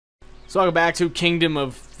So welcome back to Kingdom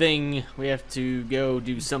of Thing. We have to go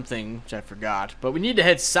do something, which I forgot. But we need to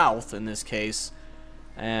head south in this case.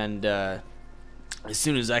 And as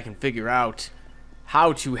soon as I can figure out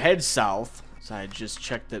how to head south. So I just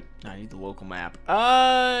checked that. I need the local map.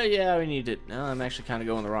 Yeah, we need it. No, I'm actually kind of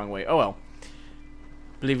going the wrong way. Oh well.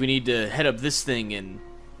 I believe we need to head up this thing and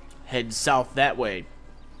head south that way.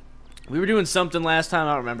 We were doing something last time. I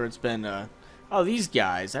don't remember. It's been oh, these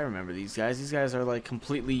guys. I remember these guys. These guys are like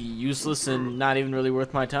completely useless and not even really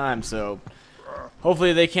worth my time. So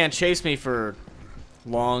hopefully they can't chase me for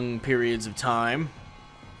long periods of time.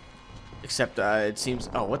 Except it seems...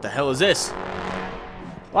 Oh, what the hell is this?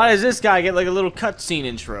 Why does this guy get like a little cutscene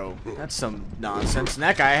intro? That's some nonsense. And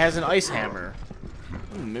that guy has an ice hammer.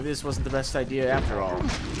 Maybe this wasn't the best idea after all.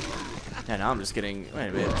 Yeah, now I'm just getting... Wait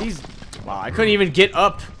a minute. These... Wow, I couldn't even get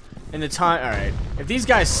up in the time. Alright. If these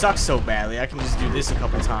guys suck so badly, I can just do this a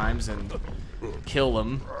couple times and kill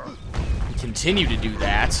them. And continue to do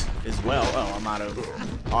that as well. Oh, I'm out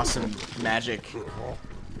of awesome magic.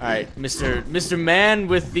 Alright, Mr. Man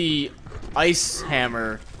with the ice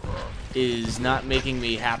hammer is not making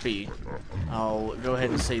me happy. I'll go ahead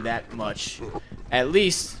and say that much. At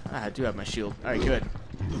least, I do have my shield. Alright, good.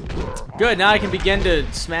 Good, now I can begin to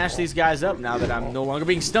smash these guys up now that I'm no longer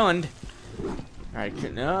being stunned.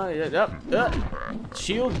 Alright, no,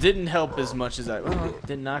 shield didn't help as much as I... Well, it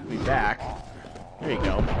didn't knock me back. There you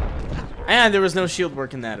go. And there was no shield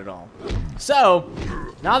work in that at all. So,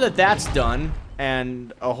 now that that's done,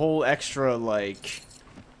 and a whole extra, like...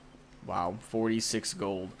 Wow, 46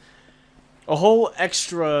 gold. A whole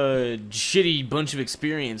extra shitty bunch of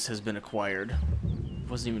experience has been acquired.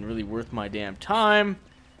 Wasn't even really worth my damn time.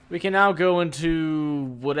 We can now go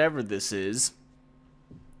into whatever this is.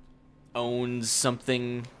 Owns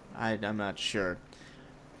something. I'm not sure.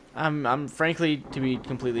 I'm frankly, to be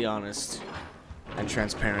completely honest and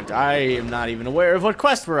transparent, I am not even aware of what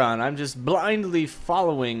quest we're on. I'm just blindly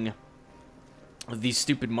following the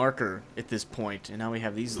stupid marker at this point. And now we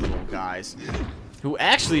have these little guys who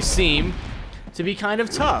actually seem to be kind of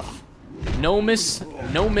tough.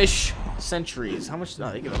 Gnomish sentries. How much?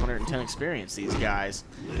 Oh, they get 110 experience, these guys.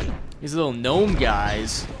 These little gnome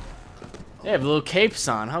guys. They have little capes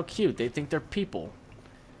on. How cute. They think they're people.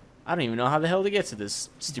 I don't even know how the hell to get to this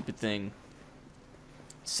stupid thing.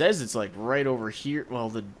 It says it's like right over here. Well,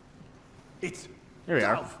 there we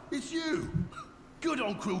are. It's you. Good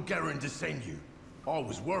on Cruel Garen to send you. I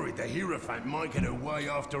was worried the Hierophant might get away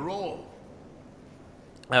after all.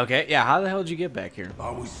 Okay, yeah, how the hell did you get back here? I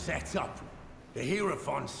was set up. The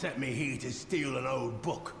Hierophant sent me here to steal an old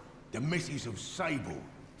book, The Missives of Sable,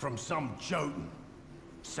 from some Jotun.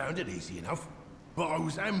 Sounded easy enough, but I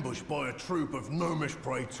was ambushed by a troop of gnomish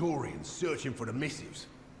praetorians searching for the missives.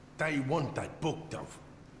 They want that book, Dove,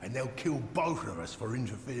 and they'll kill both of us for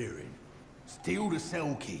interfering. Steal the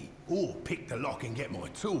cell key, or pick the lock and get my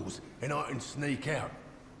tools, and I can sneak out.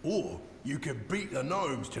 Or you could beat the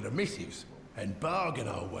gnomes to the missives and bargain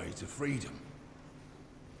our way to freedom.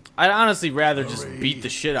 I'd honestly rather just beat the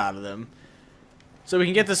shit out of them. So we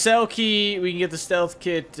can get the cell key, we can get the stealth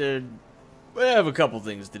kit, we have a couple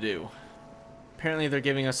things to do. Apparently they're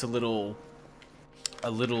giving us a little,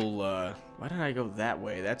 why did I go that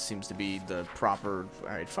way? That seems to be the proper,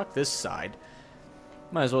 alright, fuck this side.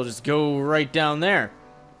 Might as well just go right down there.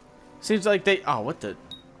 Seems like they, oh, what the,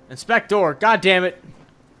 Inspector, god damn it.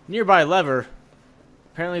 Nearby lever.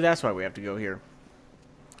 Apparently that's why we have to go here.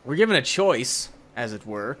 We're given a choice, as it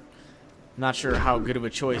were. I'm not sure how good of a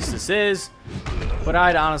choice this is, but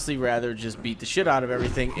I'd honestly rather just beat the shit out of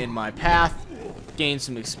everything in my path, gain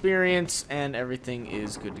some experience, and everything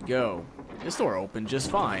is good to go. This door opened just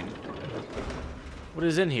fine. What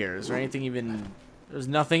is in here? Is there anything even... There's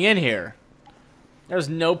nothing in here. There's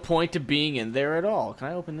no point to being in there at all. Can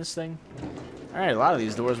I open this thing? Alright, a lot of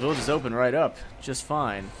these doors will just open right up just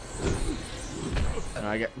fine.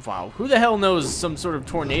 And wow, who the hell knows some sort of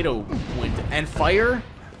tornado wind and fire?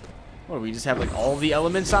 What, do we just have like all the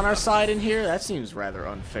elements on our side in here? That seems rather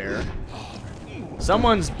unfair.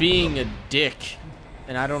 Someone's being a dick,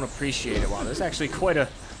 and I don't appreciate it. Wow, there's actually quite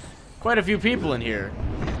a few people in here.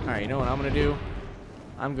 Alright, you know what I'm gonna do?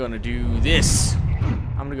 I'm gonna do this.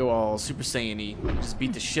 I'm gonna go all Super Saiyan-y. Just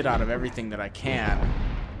beat the shit out of everything that I can.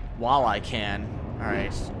 While I can.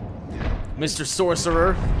 Alright. Mr.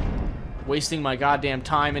 Sorcerer. Wasting my goddamn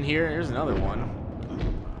time in here. Here's another one.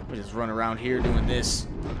 We just run around here doing this.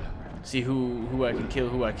 See who I can kill,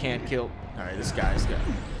 who I can't kill. Alright, this guy's got...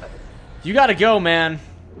 You gotta go, man.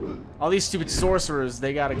 All these stupid sorcerers,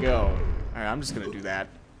 they gotta go. Alright, I'm just gonna do that.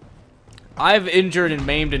 I've injured and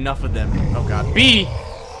maimed enough of them. Oh god. B!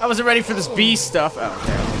 I wasn't ready for this B stuff. Oh,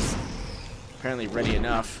 okay. apparently ready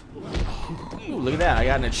enough. Ooh, look at that. I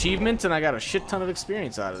got an achievement, and I got a shit ton of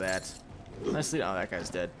experience out of that. Nicely... Oh, that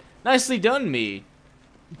guy's dead. Nicely done, me.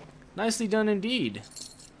 Nicely done indeed.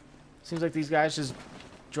 Seems like these guys just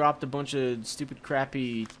dropped a bunch of stupid,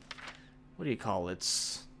 crappy... What do you call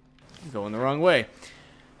it? I'm going the wrong way.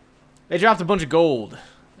 They dropped a bunch of gold,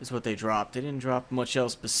 is what they dropped. They didn't drop much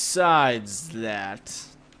else besides that.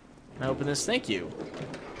 Can I open this? Thank you.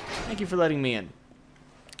 Thank you for letting me in.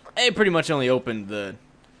 They pretty much only opened the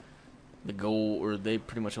gold, or they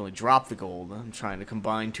pretty much only dropped the gold. I'm trying to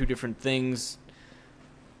combine two different things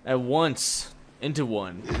at once into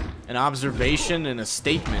one. An observation and a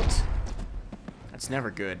statement. That's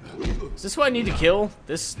never good. Is this who I need to kill?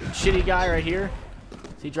 This shitty guy right here?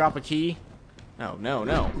 Does he drop a key? No, no,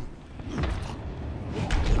 no.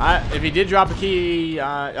 If he did drop a key,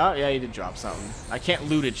 oh yeah, he did drop something. I can't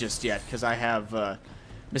loot it just yet because I have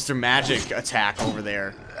Mr. Magic attack over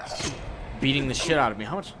there, beating the shit out of me.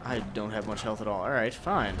 How much? I don't have much health at all. All right,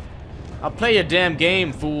 fine. I'll play your damn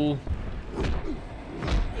game, fool.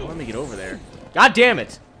 Let me get over there. God damn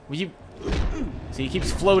it! Will you? See, he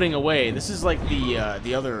keeps floating away. This is like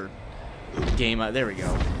the other game. There we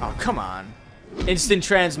go. Oh, come on. Instant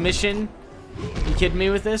transmission. You kidding me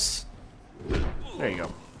with this? There you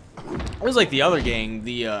go. It was like the other game,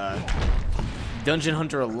 the Dungeon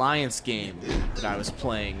Hunter Alliance game that I was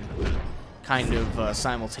playing, kind of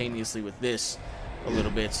simultaneously with this a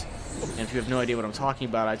little bit. And if you have no idea what I'm talking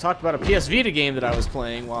about, I talked about a PS Vita game that I was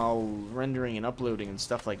playing while rendering and uploading and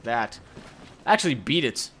stuff like that. I actually beat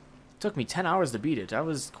it. It took me 10 hours to beat it. I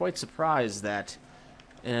was quite surprised that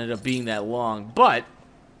it ended up being that long. But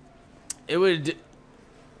it would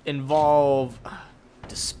involve...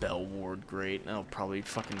 Dispel ward, great. That'll probably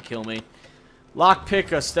fucking kill me.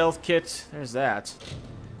 Lockpick, a stealth kit. There's that.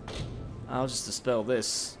 I'll just dispel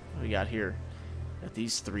this. What do we got here? Got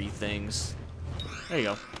these three things. There you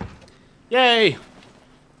go. Yay!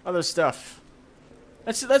 Other stuff.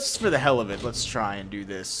 That's for the hell of it. Let's try and do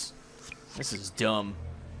this. This is dumb.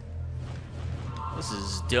 This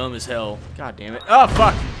is dumb as hell. God damn it. Oh,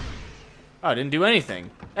 fuck! Oh, it didn't do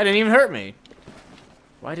anything. That didn't even hurt me.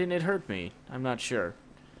 Why didn't it hurt me? I'm not sure.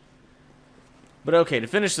 But okay, to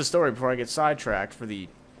finish the story before I get sidetracked for the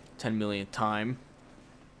 10 millionth time,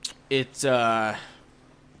 it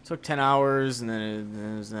took 10 hours, and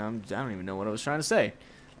then I don't even know what I was trying to say.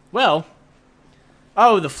 Well,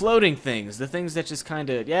 oh, the floating things, the things that just kind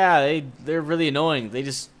of, yeah, they're really annoying. They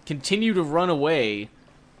just continue to run away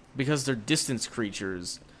because they're distance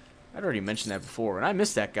creatures. I'd already mentioned that before, and I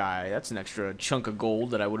missed that guy. That's an extra chunk of gold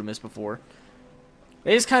that I would have missed before.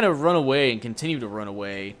 They just kind of run away and continue to run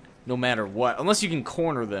away no matter what. Unless you can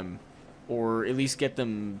corner them. Or at least get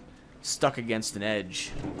them stuck against an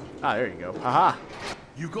edge. Ah, there you go. Haha.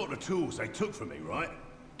 You got the tools they took from me, right?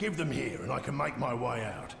 Give them here and I can make my way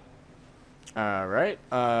out. Alright.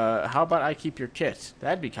 How about I keep your kit?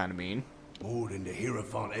 That'd be kind of mean. More than the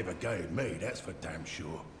Hierophant ever gave me, that's for damn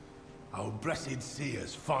sure. Our blessed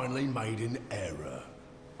seers finally made an error.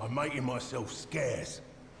 I'm making myself scarce.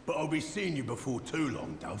 But I'll be seeing you before too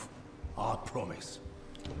long, Dove. I promise.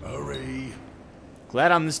 Hurry.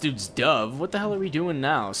 Glad I'm this dude's Dove. What the hell are we doing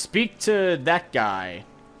now? Speak to that guy.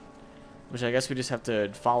 Which I guess we just have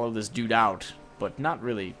to follow this dude out. But not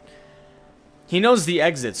really. He knows the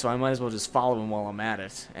exit, so I might as well just follow him while I'm at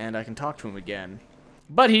it. And I can talk to him again.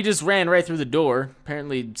 But he just ran right through the door.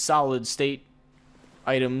 Apparently solid state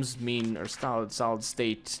items mean, or solid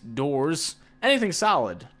state doors. Anything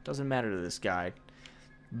solid. Doesn't matter to this guy.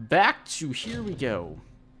 Back to here we go.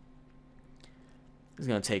 It's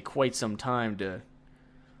going to take quite some time to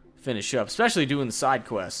finish up, especially doing the side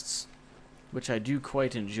quests, which I do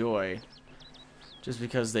quite enjoy, just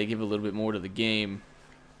because they give a little bit more to the game.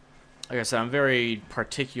 Like I said, I'm very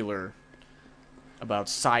particular about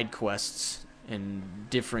side quests in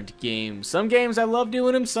different games. Some games I love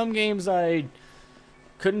doing them, some games I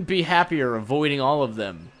couldn't be happier avoiding all of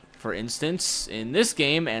them. For instance, in this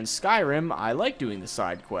game and Skyrim, I like doing the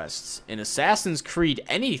side quests. In Assassin's Creed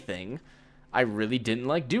anything, I really didn't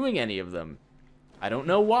like doing any of them. I don't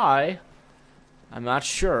know why. I'm not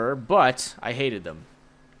sure, but I hated them.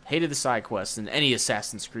 Hated the side quests in any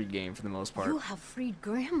Assassin's Creed game for the most part. You have freed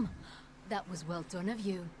Grim. That was well done of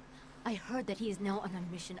you. I heard that he is now on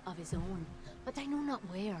a mission of his own, but I know not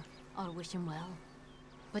where. I'll wish him well.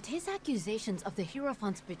 But his accusations of the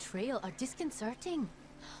Hierophant's betrayal are disconcerting.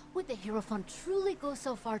 Would the Hierophant truly go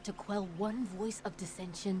so far to quell one voice of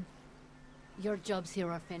dissension? Your jobs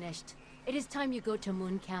here are finished. It is time you go to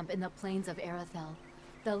Moon Camp in the plains of Erethel.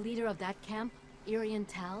 The leader of that camp, Irian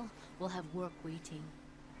Tal, will have work waiting.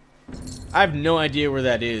 I have no idea where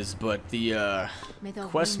that is, but the May the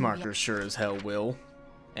quest wind marker sure as hell will.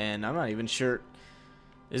 And I'm not even sure.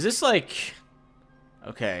 Is this like...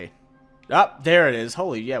 Okay. Ah, there it is.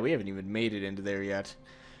 Holy, yeah, we haven't even made it into there yet.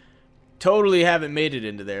 Totally haven't made it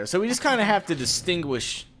into there. So we just kind of have to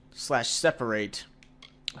distinguish / separate.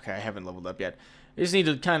 Okay, I haven't leveled up yet. I just need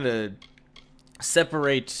to kind of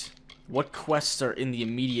separate what quests are in the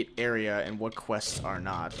immediate area and what quests are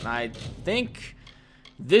not. And I think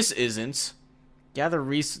this isn't. Gather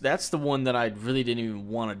that's the one that I really didn't even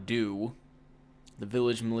want to do. The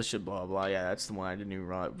village militia, blah, blah. Yeah, that's the one I didn't even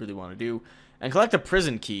really want to do. And collect the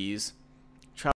prison keys.